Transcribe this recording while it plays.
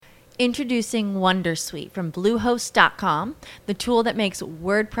Introducing Wondersuite from Bluehost.com, the tool that makes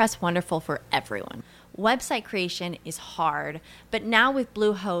WordPress wonderful for everyone. Website creation is hard, but now with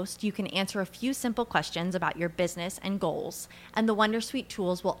Bluehost, you can answer a few simple questions about your business and goals, and the Wondersuite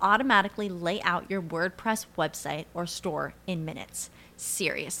tools will automatically lay out your WordPress website or store in minutes.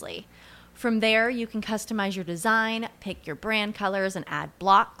 Seriously. From there, you can customize your design, pick your brand colors, and add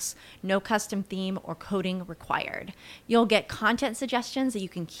blocks. No custom theme or coding required. You'll get content suggestions that you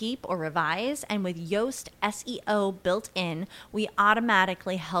can keep or revise, and with Yoast SEO built in, we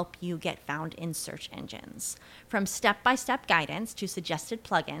automatically help you get found in search engines. From step-by-step guidance to suggested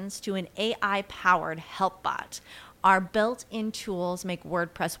plugins to an AI-powered help bot, our built-in tools make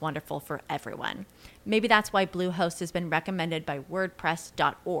WordPress wonderful for everyone. Maybe that's why Bluehost has been recommended by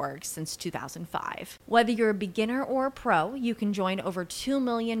WordPress.org since 2005. Whether you're a beginner or a pro, you can join over 2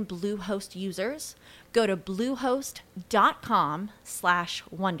 million Bluehost users. Go to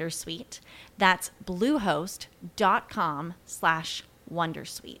bluehost.com/wondersuite. That's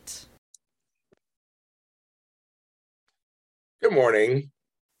bluehost.com/wondersuite. Good morning.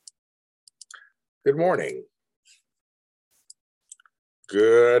 Good morning.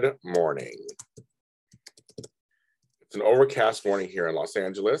 Good morning. It's an overcast morning here in Los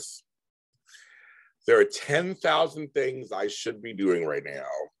Angeles. There are 10,000 things I should be doing right now.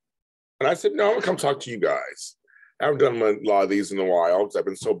 And I said, no, I'm gonna come talk to you guys. I haven't done a lot of these in a while because I've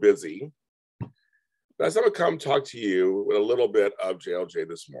been so busy. But I said, I'm gonna come talk to you with a little bit of JLJ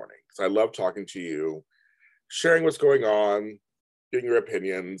this morning because I love talking to you, sharing what's going on, getting your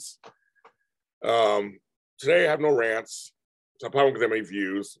opinions. Today I have no rants. So I probably won't get that many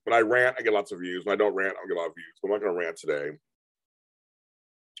views. When I rant, I get lots of views. When I don't rant, I don't get a lot of views. But I'm not going to rant today.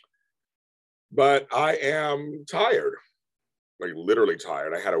 But I am tired, like literally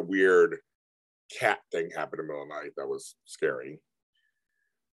tired. I had a weird cat thing happen in the middle of the night that was scary.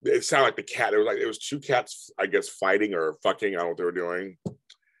 It sounded like the cat. It was two cats, I guess, fighting or fucking. I don't know what they were doing.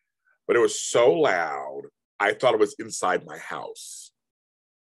 But it was so loud. I thought it was inside my house.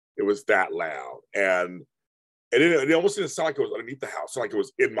 It was that loud. And it almost didn't sound like it was underneath the house. It sounded like it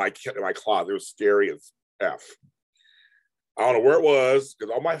was in my closet. It was scary as F. I don't know where it was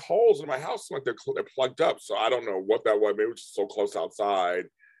because all my holes in my house seem like they're plugged up. So I don't know what that was. Maybe it was just so close outside.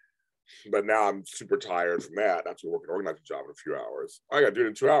 But now I'm super tired from that. I have to work an organizing job in a few hours. I got to do it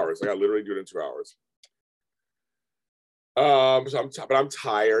in 2 hours. I got to literally do it in 2 hours. But I'm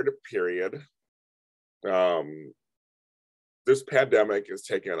tired, period. This pandemic has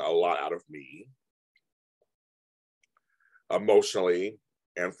taken a lot out of me. Emotionally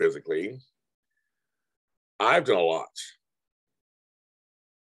and physically. I've done a lot.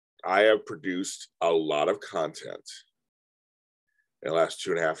 I have produced a lot of content in the last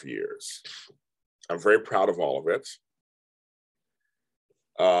 2.5 years. I'm very proud of all of it.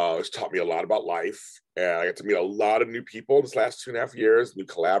 It's taught me a lot about life, and I get to meet a lot of new people this last 2.5 years, new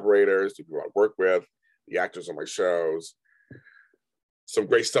collaborators, new people I work with, the actors on my shows. Some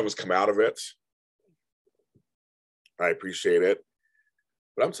great stuff has come out of it. I appreciate it,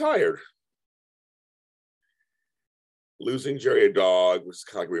 but I'm tired. Losing Jerry, a dog, which is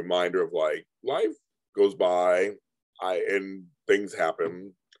kind of like a reminder of like life goes by, and things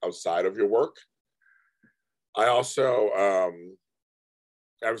happen outside of your work. I also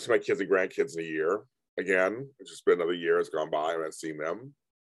haven't seen my kids and grandkids in a year. Again, it's just been another year has gone by. I haven't seen them.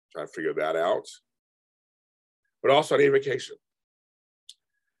 Trying to figure that out. But also, I need a vacation.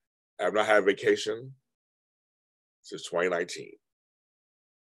 I have not had a vacation since 2019.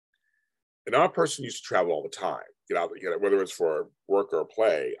 And I'm a person who used to travel all the time, get out, whether it's for work or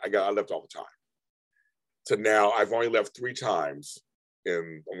play. I left all the time. So now I've only left 3 times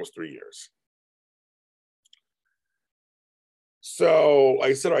in almost 3 years. So, like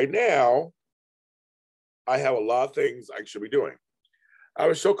I said, right now, I have a lot of things I should be doing. I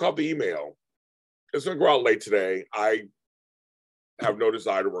have a show called The Email. It's going to go out late today. I have no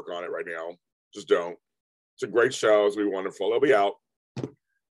desire to work on it right now. Just don't. It's a great show. It's going to be wonderful. It'll be out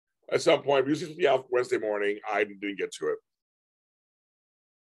at some point. Usually it'll be out Wednesday morning. I didn't get to it.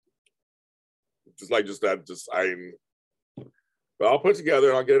 But I'll put it together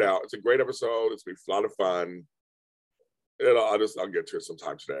and I'll get it out. It's a great episode. It's going to be a lot of fun. I'll get to it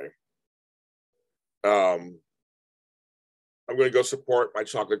sometime today. I'm going to go support my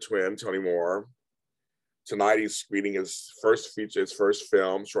chocolate twin, Tony Moore. Tonight he's screening his first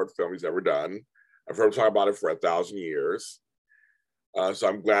short film he's ever done. I've heard him talk about it for 1,000 years. So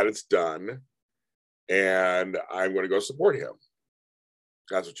I'm glad it's done. And I'm going to go support him.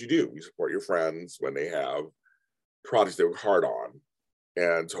 That's what you do. You support your friends when they have projects they work hard on.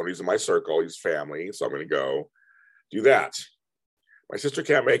 And Tony's in my circle. He's family. So I'm going to go do that. My sister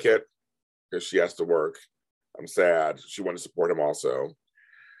can't make it because she has to work. I'm sad. She wanted to support him also.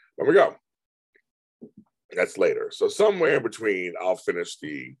 There we go. That's later. So somewhere in between, I'll finish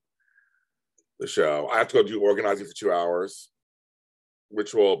the show. I have to go do organizing for 2 hours,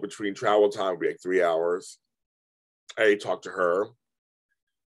 which will, between travel time, will be like 3 hours. I talk to her.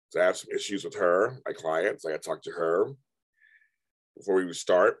 So I have some issues with her, my clients. I got to talk to her before we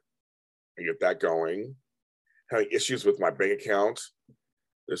start and get that going. Having issues with my bank account.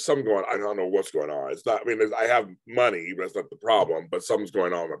 There's something going on. I don't know what's going on. It's not, I mean, I have money, but that's not the problem. But something's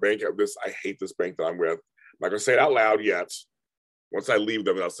going on in my bank account. I hate this bank that I'm with. I'm not going to say it out loud yet. Once I leave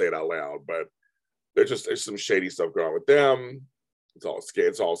them, I'll say it out loud. But there's some shady stuff going on with them. It's all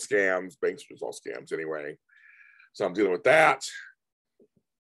scams. Banks are all scams anyway. So I'm dealing with that.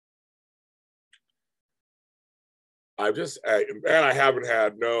 I haven't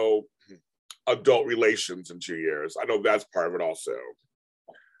had no adult relations in 2 years. I know that's part of it also.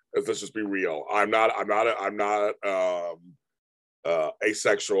 Let's just be real. I'm not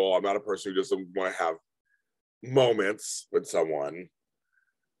asexual. I'm not a person who doesn't want to have moments with someone,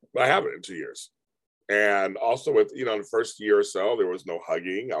 but I haven't in 2 years. And also with, the first year or so, there was no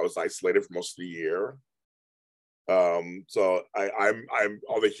hugging. I was isolated for most of the year. So I'm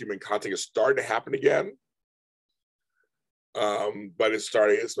all the human contact is starting to happen again. But it's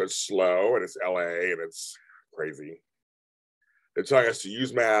been slow, and it's LA, and it's crazy. They're telling us to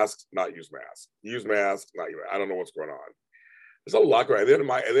use masks, not use masks. Use masks, not use. I don't know what's going on. There's a lot going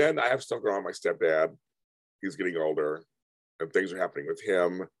on. And then I have stuff going on with my stepdad. He's getting older, and things are happening with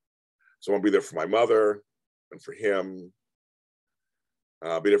him. So I'll be there for my mother and for him.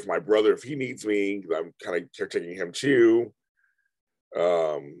 I'll be there for my brother if he needs me, because I'm kind of caretaking him too.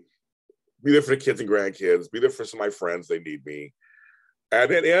 Be there for the kids and grandkids. Be there for some of my friends. They need me. And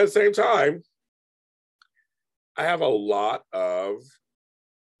then at the same time, I have a lot of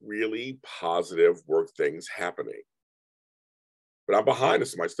really positive work things happening. But I'm behind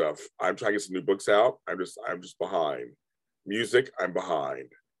with my stuff. I'm trying to get some new books out. I'm just behind. Music, I'm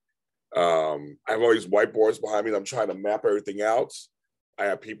behind. I have all these whiteboards behind me that I'm trying to map everything out. I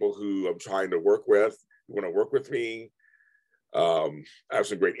have people who I'm trying to work with who want to work with me. I have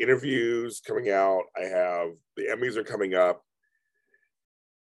some great interviews coming out. The Emmys are coming up.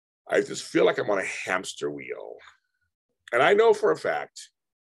 I just feel like I'm on a hamster wheel. And I know for a fact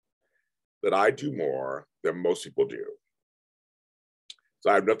that I do more than most people do.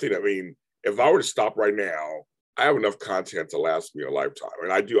 So I have nothing, if I were to stop right now, I have enough content to last me a lifetime.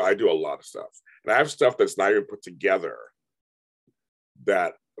 And I do a lot of stuff. And I have stuff that's not even put together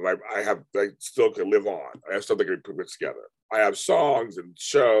that I still can live on. I have stuff that can be put together. I have songs and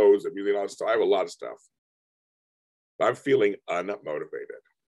shows and music and all that stuff. I have a lot of stuff. But I'm feeling unmotivated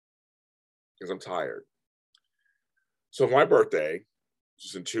because I'm tired. So for my birthday, which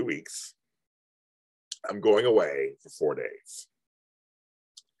is in 2 weeks, I'm going away for 4 days.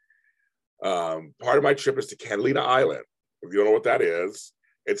 Part of my trip is to Catalina Island. If you don't know what that is,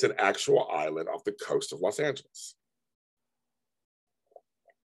 it's an actual island off the coast of Los Angeles.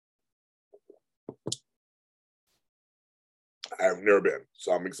 I've never been,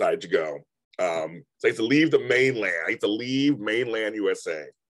 so I'm excited to go. So I have to leave the mainland. I have to leave mainland USA.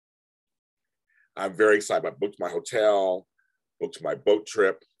 I'm very excited. I booked my hotel, booked my boat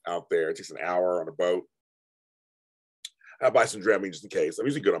trip out there. It takes an hour on a boat. I'll buy some Dramamine just in case. I'm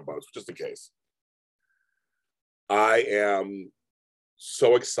usually good on boats, just in case. I am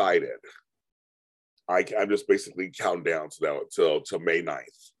so excited. I'm just basically counting down till May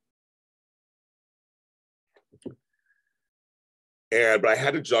 9th. But I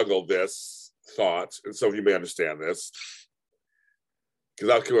had to juggle this thought, and some of you may understand this, because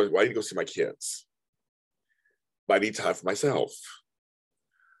I was going, well, I need to go see my kids. But I need time for myself.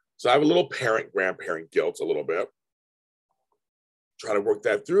 So I have a little grandparent guilt a little bit. Trying to work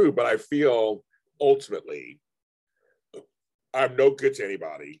that through, but I feel ultimately I'm no good to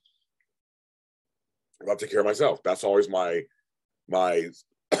anybody if I take care of myself. That's always my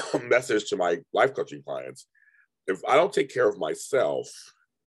message to my life coaching clients. If I don't take care of myself,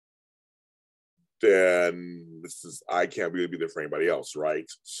 then I can't really be there for anybody else, right?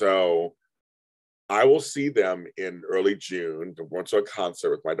 So I will see them in early June. I'm going to a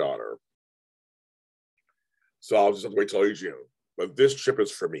concert with my daughter. So I'll just have to wait till early June. But this trip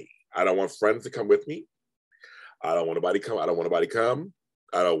is for me. I don't want friends to come with me. I don't want anybody to come. I don't want people.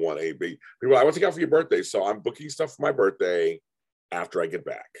 I want to take out for your birthday. So I'm booking stuff for my birthday after I get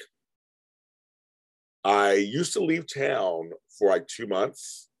back. I used to leave town for like 2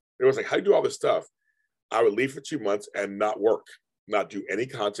 months. It was like, how do you do all this stuff? I would leave for 2 months and not work, not do any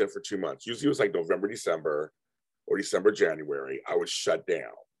content for 2 months. Usually it was like November, December, or December, January, I would shut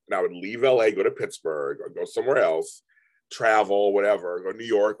down. And I would leave LA, go to Pittsburgh, or go somewhere else, travel, whatever, go to New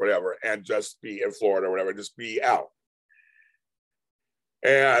York, whatever, and just be in Florida, or whatever, just be out.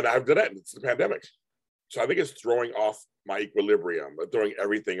 And I've done that. It's the pandemic. So I think it's throwing off my equilibrium, throwing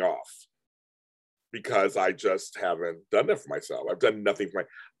everything off, because I just haven't done that for myself. I've done nothing for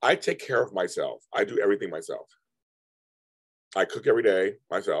I take care of myself. I do everything myself. I cook every day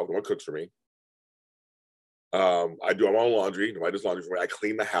myself. No one cooks for me. I do my own laundry. Nobody does laundry for me. I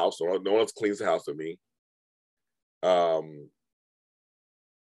clean the house. No one else cleans the house with me. I'm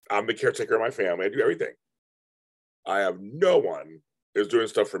the caretaker of my family. I do everything. I have no one is doing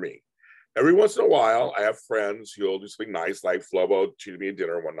stuff for me. Every once in a while, I have friends who'll do something nice, like Flobo treated me to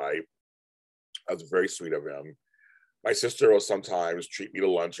dinner one night. That was very sweet of him. My sister will sometimes treat me to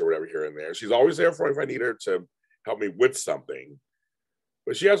lunch or whatever here and there. She's always there for me if I need her to help me with something.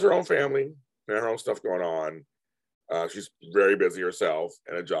 But she has her own family and her own stuff going on. She's very busy herself,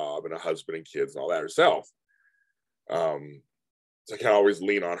 and a job and a husband and kids and all that herself. So I can't always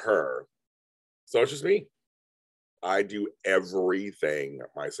lean on her. So it's just me. I do everything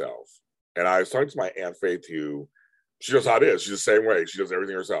myself. And I was talking to my Aunt Faith, who, she knows how it is. She's the same way. She does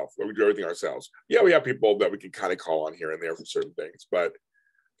everything herself. We do everything ourselves. Yeah, we have people that we can kind of call on here and there for certain things. But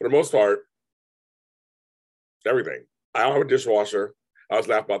for the most part, everything. I don't have a dishwasher. I was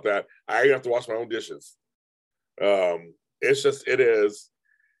laughing about that. I even have to wash my own dishes. It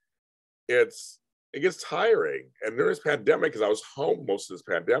gets tiring. And during this pandemic, because I was home most of this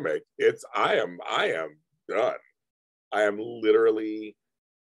pandemic, I am done. I am literally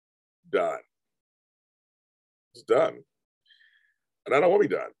done. It's done. And I don't want to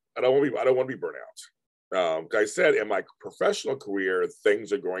be done. I don't want to be burnt out. Like I said, in my professional career,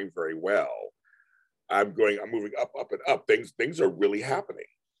 things are going very well. I'm moving up, up, and up. Things are really happening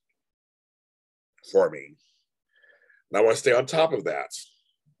for me. And I want to stay on top of that.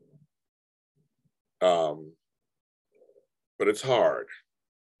 But it's hard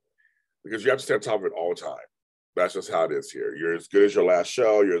because you have to stay on top of it all the time. That's just how it is here. You're as good as your last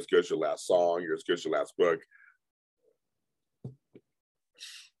show. You're as good as your last song. You're as good as your last book.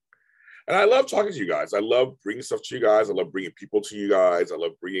 And I love talking to you guys. I love bringing stuff to you guys. I love bringing people to you guys. I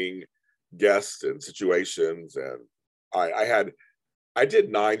love bringing guests and situations. And I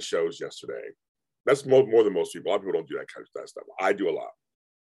did 9 shows yesterday. That's more than most people. A lot of people don't do that kind of stuff. I do a lot.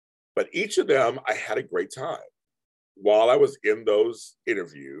 But each of them, I had a great time. While I was in those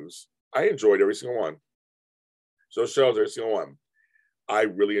interviews, I enjoyed every single one. So shows, every single one. I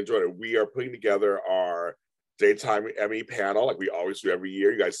really enjoyed it. We are putting together our Daytime Emmy panel like we always do every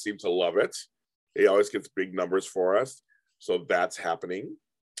year. You guys seem to love it. It always gets big numbers for us. So that's happening.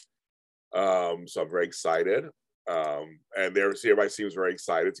 So I'm very excited. And everybody seems very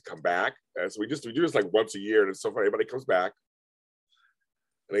excited to come back. And so we do this like once a year, and it's so funny. Everybody comes back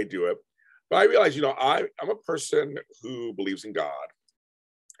and they do it. But I realize, I'm a person who believes in God,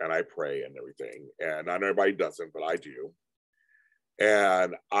 and I pray and everything. And not everybody doesn't, but I do.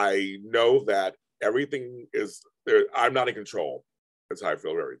 And I know that everything is there. I'm not in control. That's how I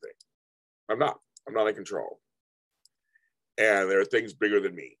feel of everything. I'm not in control. And there are things bigger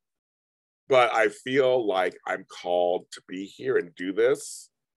than me. But I feel like I'm called to be here and do this.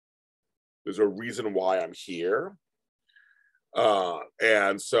 There's a reason why I'm here.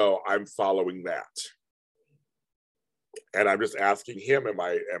 And so I'm following that. And I'm just asking him in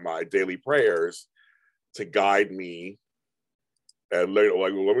my daily prayers to guide me and let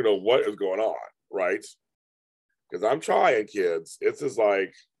me know what is going on, right? Because I'm trying, kids. It's just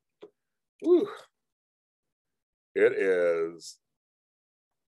like, whew, it's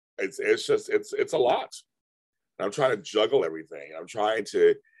a lot. I'm trying to juggle everything. I'm trying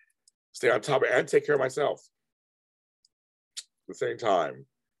to stay on top of it and take care of myself. At the same time,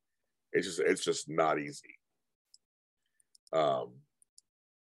 it's just not easy. And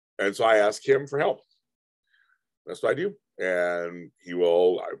so I ask him for help. That's what I do. And he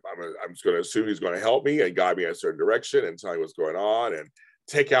will, I'm just going to assume he's going to help me and guide me in a certain direction and tell me what's going on and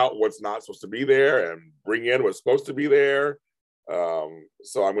take out what's not supposed to be there and bring in what's supposed to be there.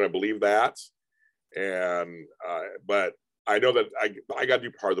 So I'm going to believe that. And, but I know that I got to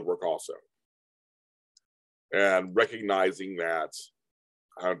do part of the work also. And recognizing that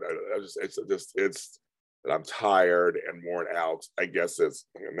it's that I'm tired and worn out. I guess I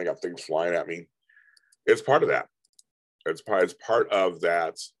got things flying at me. It's part of that. It's part of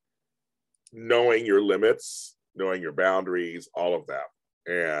that, knowing your limits, knowing your boundaries, all of that.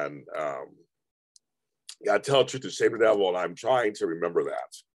 And you gotta tell the truth to shame the devil, and I'm trying to remember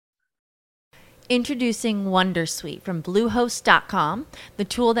that. Introducing Wondersuite from Bluehost.com, the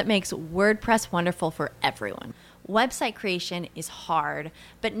tool that makes WordPress wonderful for everyone. Website creation is hard,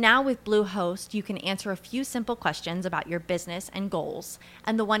 but now with Bluehost, you can answer a few simple questions about your business and goals,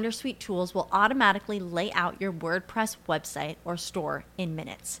 and the Wondersuite tools will automatically lay out your WordPress website or store in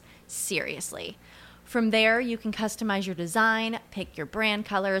minutes. Seriously. From there, you can customize your design, pick your brand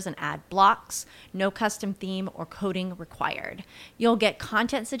colors, and add blocks. No custom theme or coding required. You'll get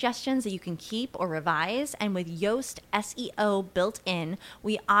content suggestions that you can keep or revise, and with Yoast SEO built in,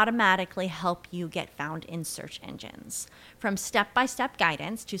 we automatically help you get found in search engines. From step-by-step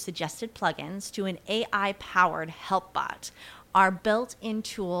guidance to suggested plugins to an AI-powered help bot, our built-in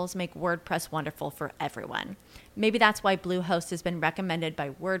tools make WordPress wonderful for everyone. Maybe that's why Bluehost has been recommended by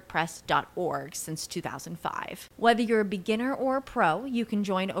WordPress.org since 2005. Whether you're a beginner or a pro, you can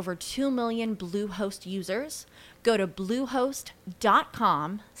join over 2 million Bluehost users. Go to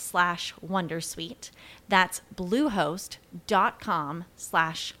bluehost.com/wondersuite. That's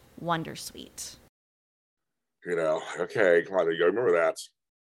bluehost.com/wondersuite. Okay, come on, you gotta remember that.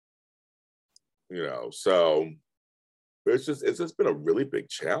 So it's just been a really big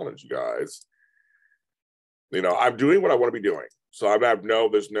challenge, you guys. I'm doing what I want to be doing. So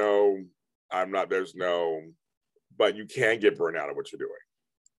but you can get burnt out of what you're doing.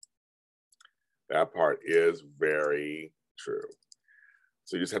 That part is very true.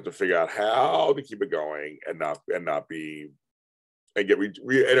 So you just have to figure out how to keep it going and get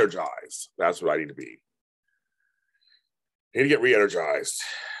re-energized. That's what I need to be. I need to get re-energized.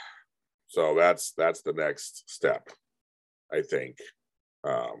 So that's the next step, I think,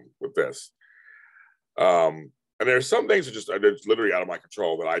 with this. And there's some things that it's literally out of my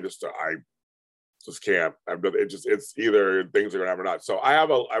control that I just can't. It's either things are gonna happen or not. So I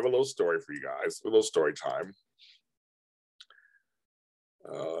have a little story for you guys, a little story time.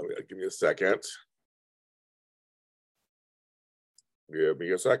 Give me a second. Give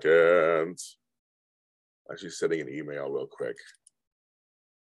me a second. Actually, sending an email real quick.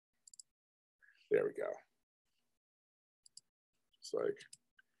 There we go. It's like.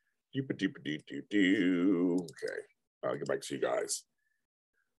 Okay, I'll get back to you guys.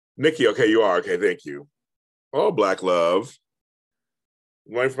 Nikki, okay, you are. Okay, thank you. Oh, Black Love.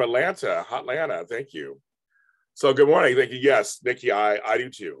 Going from Atlanta, hot Atlanta, thank you. So good morning, thank you. Yes, Nikki, I do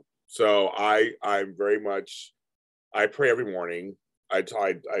too. So I'm very much, I pray every morning. I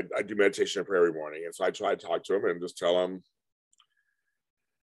do meditation and pray every morning. And so I try to talk to him and just tell him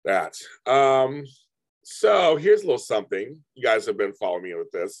that. So here's a little something. You guys have been following me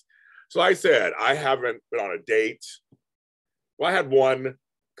with this. So I said, I haven't been on a date. Well, I had one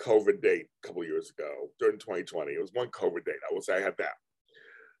COVID date a couple of years ago during 2020. It was one COVID date. I will say I had that.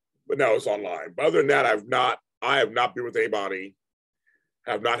 But now it's online. But other than that, I have not been with anybody,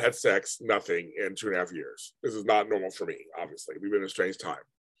 have not had sex, nothing in 2.5 years. This is not normal for me, obviously. We've been in a strange time.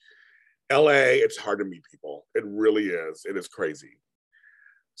 LA, it's hard to meet people. It really is. It is crazy.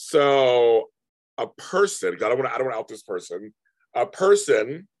 So a person, I don't want to out this person, a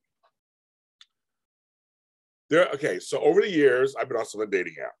person. Okay, so over the years, I've been on some of the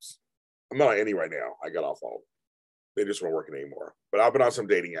dating apps. I'm not on any right now. I got off all. They just weren't working anymore. But I've been on some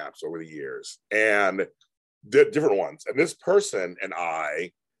dating apps over the years and different ones. And this person and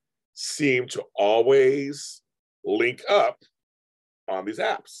I seem to always link up on these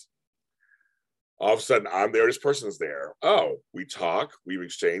apps. All of a sudden, I'm there. This person's there. Oh, we talk. We've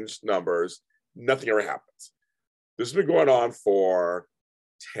exchanged numbers. Nothing ever happens. This has been going on for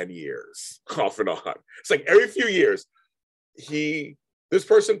 10 years, off and on. It's like every few years, this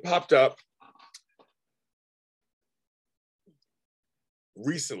person popped up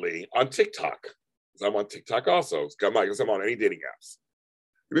recently on TikTok. I'm on TikTok also. I'm on any dating apps.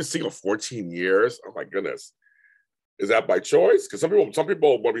 You've been single 14 years. Oh my goodness. Is that by choice? Because some people want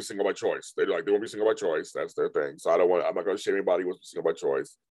to be single by choice. They want to be single by choice. That's their thing. So I'm not going to shame anybody who wants to be single by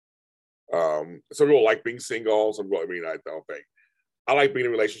choice. Some people like being single. Some people, I don't think. I like being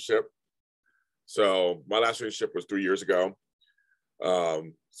in a relationship. So my last relationship was 3 years ago.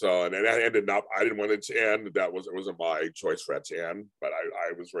 And then that ended up, I didn't want it to end. It wasn't my choice for it to end, but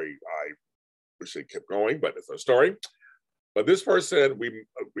I wish it kept going, but it's a story. But this person, we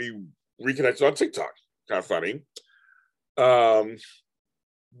reconnected on TikTok. Kind of funny. But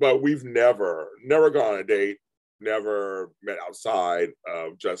we've never gone on a date, never met outside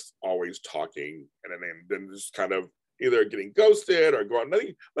of just always talking, and then just kind of either getting ghosted or going,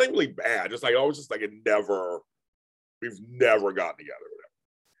 nothing really bad. Just like always, just like we've never gotten together.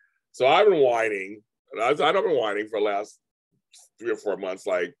 So I've been whining, and I've been whining for the last 3 or 4 months.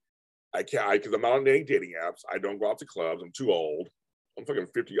 Like I can't, because I'm not on any dating apps. I don't go out to clubs. I'm too old. I'm fucking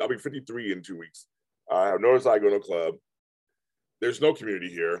 50. I'll be 53 in 2 weeks. I have no desire to go to a club. There's no community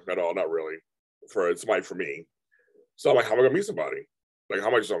here at all. Not really. For me. So I'm like, how am I gonna meet somebody? Like, how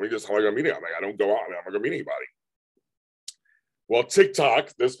am I gonna meet them? I'm like, I don't go out. I'm not gonna meet anybody. Well,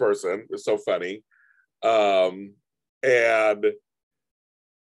 TikTok, this person is so funny. And this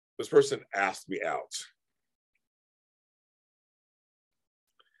person asked me out.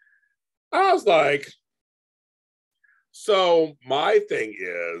 I was like, so my thing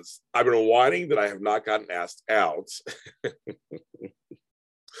is, I've been whining that I have not gotten asked out.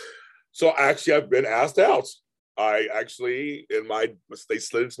 So actually, I've been asked out. I actually, they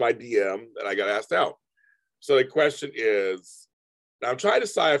slid into my DM and I got asked out. So the question is, now I'm trying to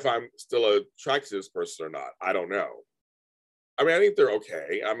decide if I'm still attracted to this person or not. I don't know. I mean, I think they're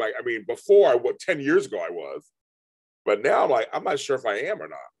okay. I'm like, I mean, before, 10 years ago I was, but now I'm like, I'm not sure if I am or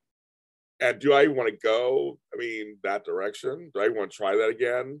not. And do I even want to go, I mean, that direction? Do I want to try that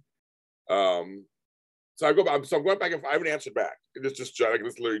again? So I'm going back and I haven't answered back. This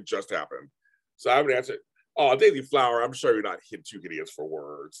literally just happened. So I haven't answered. Oh, Daisy Flower, I'm sure you're not too hideous for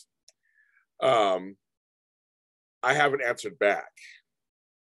words. I haven't answered back.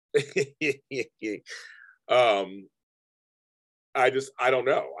 I don't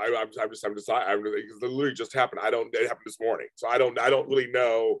know. I'm deciding. It literally just happened. It happened this morning. So I don't really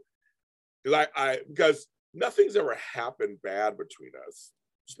know. Because nothing's ever happened bad between us.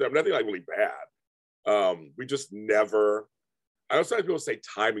 Nothing like really bad. We just never. I know sometimes people say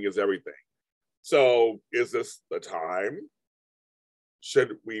timing is everything. So is this the time?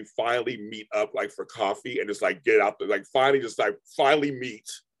 Should we finally meet up like for coffee and just like get out there, like finally meet,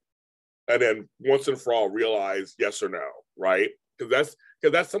 and then once and for all realize yes or no, right? Because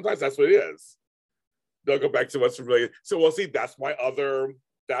that's sometimes that's what it is. They'll go back to what's really. So we'll see. That's my other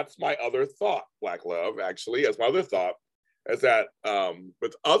thought. Black Love actually, as my other thought, is that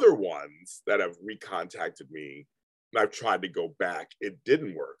with other ones that have recontacted me, and I've tried to go back, it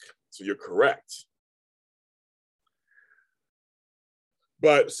didn't work. So you're correct.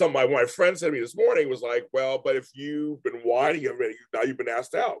 But one of my friends said to me this morning was like, well, but if you've been whining already, now you've been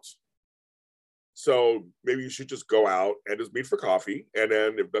asked out. So maybe you should just go out and just meet for coffee. And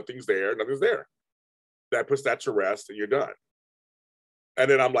then if nothing's there, nothing's there. That puts that to rest and you're done. And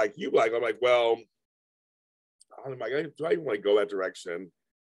then I'm like, well, I'm like, do I even want to go that direction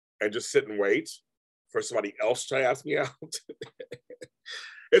and just sit and wait for somebody else to try to ask me out?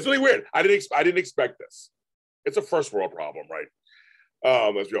 It's really weird. I didn't expect this. It's a first world problem, right?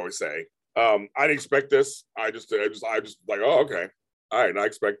 As we always say. I didn't expect this. I just like, oh, okay. All right, I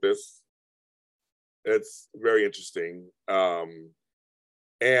expect this. It's very interesting. And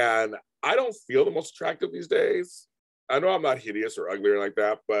I don't feel the most attractive these days. I know I'm not hideous or ugly or like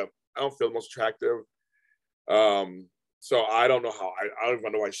that, but I don't feel the most attractive. So I don't know I don't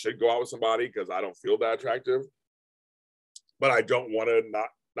even know I should go out with somebody because I don't feel that attractive. But I don't want to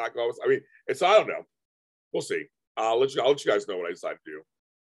not go. I mean, I don't know. We'll see. I'll let you guys know what I decide to do.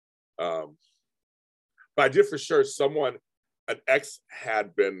 But I did for sure. An ex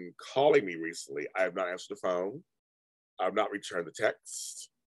had been calling me recently. I have not answered the phone. I have not returned the text.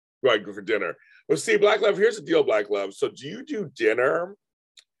 Go for dinner. Well, see, Black Love, here's the deal, Black Love. So do you do dinner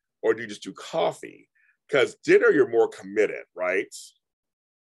or do you just do coffee? Because dinner, you're more committed, right?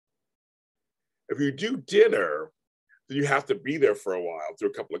 If you do dinner, then you have to be there for a while, do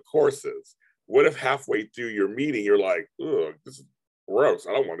a couple of courses. What if halfway through your meeting, you're like, ugh, this is gross.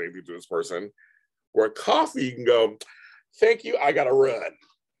 I don't want anything to do with this person. Where coffee, you can go, thank you, I got to run.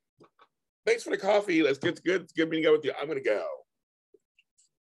 Thanks for the coffee. Let's get good. It's good meeting up with you. I'm going to go.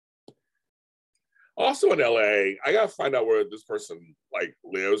 Also in LA, I got to find out where this person like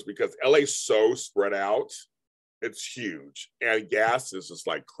lives because LA's so spread out. It's huge. And gas is just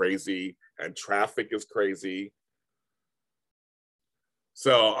like crazy and traffic is crazy.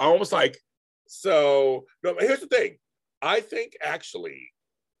 So I almost like, no, here's the thing. I think actually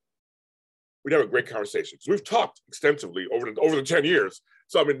we'd have a great conversation because we've talked extensively over the 10 years.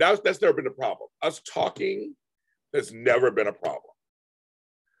 So I mean, that's never been a problem. Us talking has never been a problem.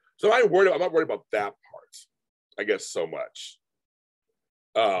 So I'm not worried about that part, I guess, so much.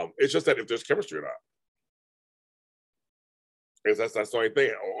 It's just that if there's chemistry or not. Because that's the only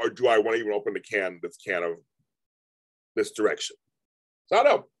thing. Or do I want to even open this can of this direction? So I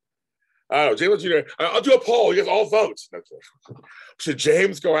don't know. James Jr., I'll do a poll. You guys all vote. Should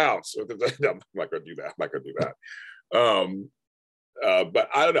James go out? No, I'm not going to do that. But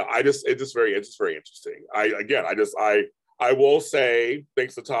I don't know. It's just very interesting. I will say,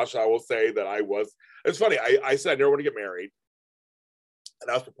 thanks to Tasha, I will say that it's funny. I said I never want to get married.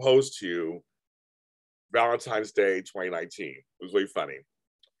 And I was proposed to Valentine's Day 2019. It was really funny.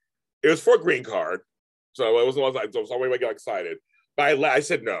 It was for a green card. So it was I got excited. But I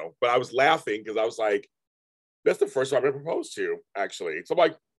said no. But I was laughing because I was like, That's the first time I've been proposed to, actually. So I'm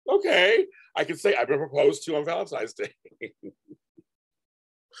like, okay, I can say I've been proposed to on Valentine's Day.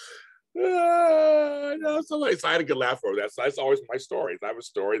 No, so I had a good laugh over that. So that's always my stories. I have a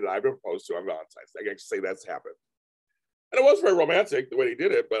story that I've been proposed to on Valentine's Day. I can say that's happened. And it was very romantic the way he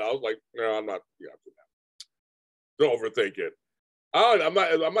did it, but I was like, no, I'm not, don't overthink it. I'm not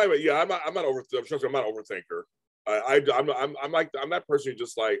trust me, I'm not an overthinker. I'm that person who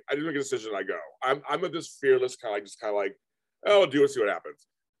just like, I just make a decision and I go. I'm a just fearless kind of like, oh, I'll do it, see what happens.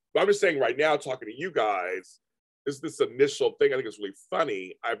 But I'm just saying right now, talking to you guys, this initial thing, I think it's really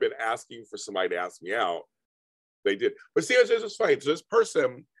funny. I've been asking for somebody to ask me out. They did. But see, it's just funny. So this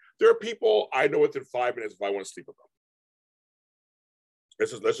person, there are people I know within 5 minutes if I want to sleep with them.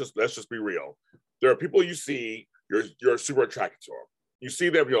 Let's just be real. There are people you see, you're super attracted to them. You see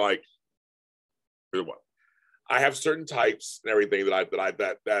them, you're like, here's one. I have certain types and everything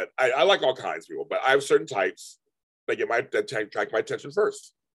that I like all kinds of people, but I have certain types that attract my attention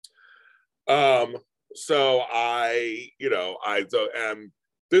first. So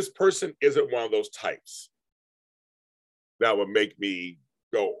this person isn't one of those types that would make me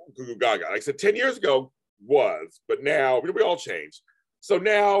go goo goo gaga. Like I said, 10 years ago was, but now we all changed. So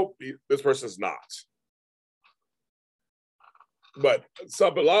now this person's not. But a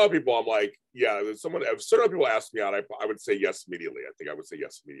lot of people, I'm like, yeah, if certain people ask me out, I would say yes immediately. I think I would say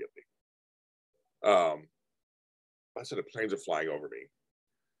yes immediately. I said the planes are flying over me.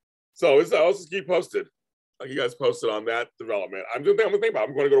 So I'll just keep posted. Like you guys posted on that development. I'm going to think about it.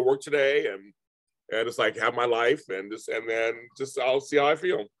 I'm going to go to work today and just like have my life and then I'll see how I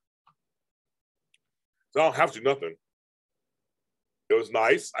feel. So I don't have to do nothing. It was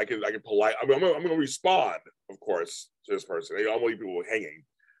nice. I can polite. I'm going to respond, of course, to this person. I don't want people hanging.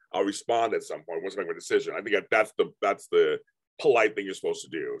 I'll respond at some point once I make my decision. I think that's the polite thing you're supposed to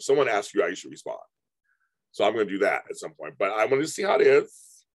do. If someone asks you out, you should respond. So I'm going to do that at some point. But I want to see how it is.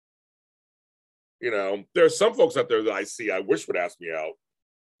 There are some folks out there that I see I wish would ask me out.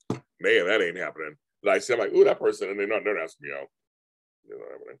 Man, that ain't happening. That I see, I'm like, ooh, that person, and they're not asking me out. It's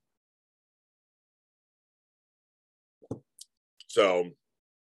not happening. So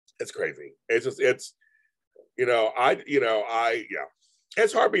it's crazy. It's just, it's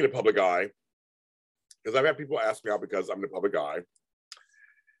hard being a public eye because I've had people ask me out because I'm the public eye.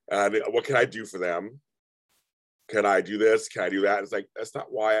 And what can I do for them? Can I do this? Can I do that? It's like, that's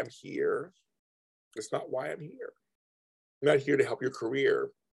not why I'm here. It's not why I'm here. I'm not here to help your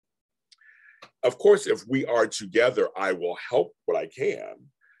career. Of course, if we are together, I will help what I can.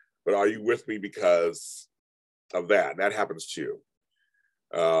 But are you with me because of that? And that happens too.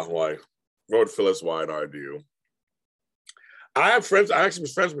 Why? Wrote Phyllis Weiner, I do. I have friends. I actually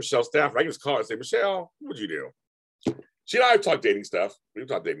was friends with Michelle Stafford. I can just call her and say, Michelle, what would you do? She and I have talked dating stuff. We've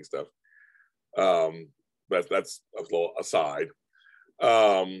talked dating stuff. But that's a little aside.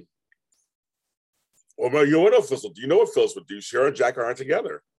 Well, you know what, Phyllis? Do you know what Phyllis would do? She and Jack aren't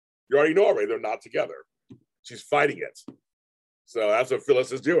together. You already know already. They're not together. She's fighting it. So that's what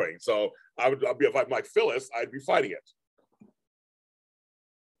Phyllis is doing. So I'd be, if I'm like Phyllis, I'd be fighting it.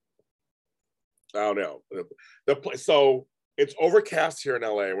 I don't know. So it's overcast here in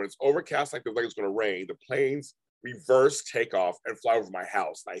LA. When it's overcast like it's going to rain, the planes reverse takeoff and fly over my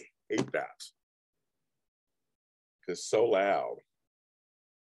house. I hate that. It's so loud.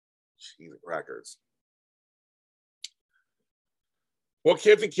 Jeez, crackers. Well,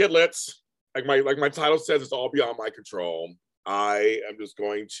 kids and kidlets, like my title says, it's all beyond my control. I am just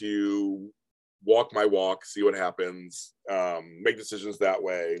going to walk my walk, see what happens, make decisions that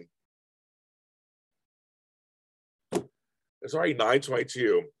way. It's already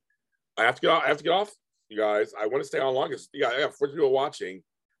 9:22. I have to get off, you guys. I want to stay on longest. Yeah, I got 40 people watching.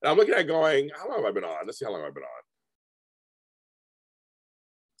 And I'm looking at going, how long have I been on? Let's see how long I've been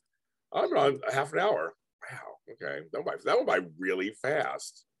on. I've been on a half an hour. Wow, okay. That went by really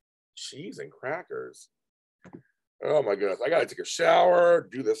fast. Cheese and crackers. Oh my goodness. I gotta take a shower,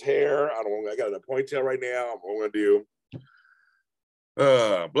 do this hair. I got a ponytail right now. What I'm gonna do.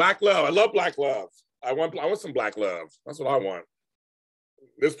 Black love. I love black love. I want some black love. That's what I want.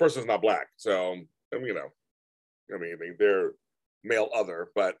 This person's not black, so they're male other,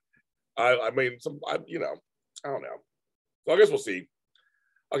 but I don't know. So I guess we'll see.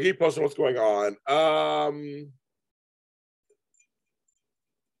 I'll keep posting what's going on.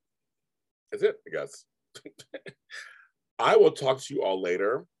 That's it, I guess. I will talk to you all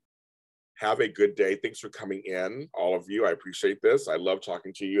later. Have a good day. Thanks for coming in, all of you. I appreciate this. I love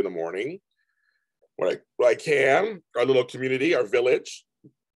talking to you in the morning. When I can, our little community, our village.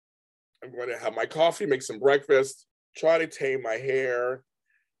 I'm going to have my coffee, make some breakfast, try to tame my hair,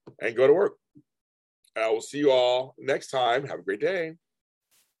 and go to work. I will see you all next time. Have a great day.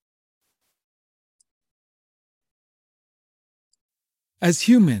 As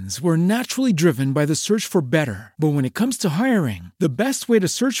humans, we're naturally driven by the search for better. But when it comes to hiring, the best way to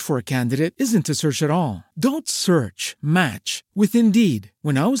search for a candidate isn't to search at all. Don't search, match with Indeed.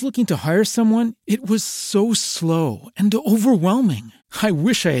 When I was looking to hire someone, it was so slow and overwhelming. I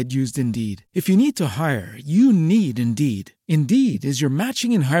wish I had used Indeed. If you need to hire, you need Indeed. Indeed is your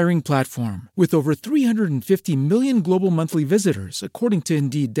matching and hiring platform with over 350 million global monthly visitors, according to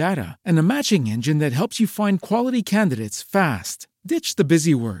Indeed data, and a matching engine that helps you find quality candidates fast. Ditch the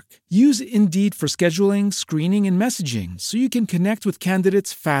busy work. Use Indeed for scheduling, screening, and messaging so you can connect with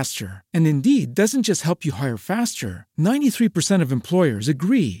candidates faster. And Indeed doesn't just help you hire faster. 93% of employers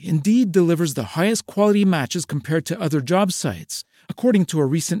agree Indeed delivers the highest quality matches compared to other job sites, according to a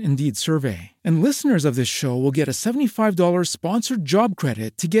recent Indeed survey. And listeners of this show will get a $75 sponsored job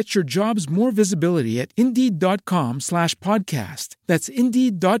credit to get your jobs more visibility at Indeed.com/podcast. That's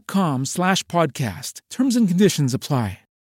Indeed.com/podcast. Terms and conditions apply.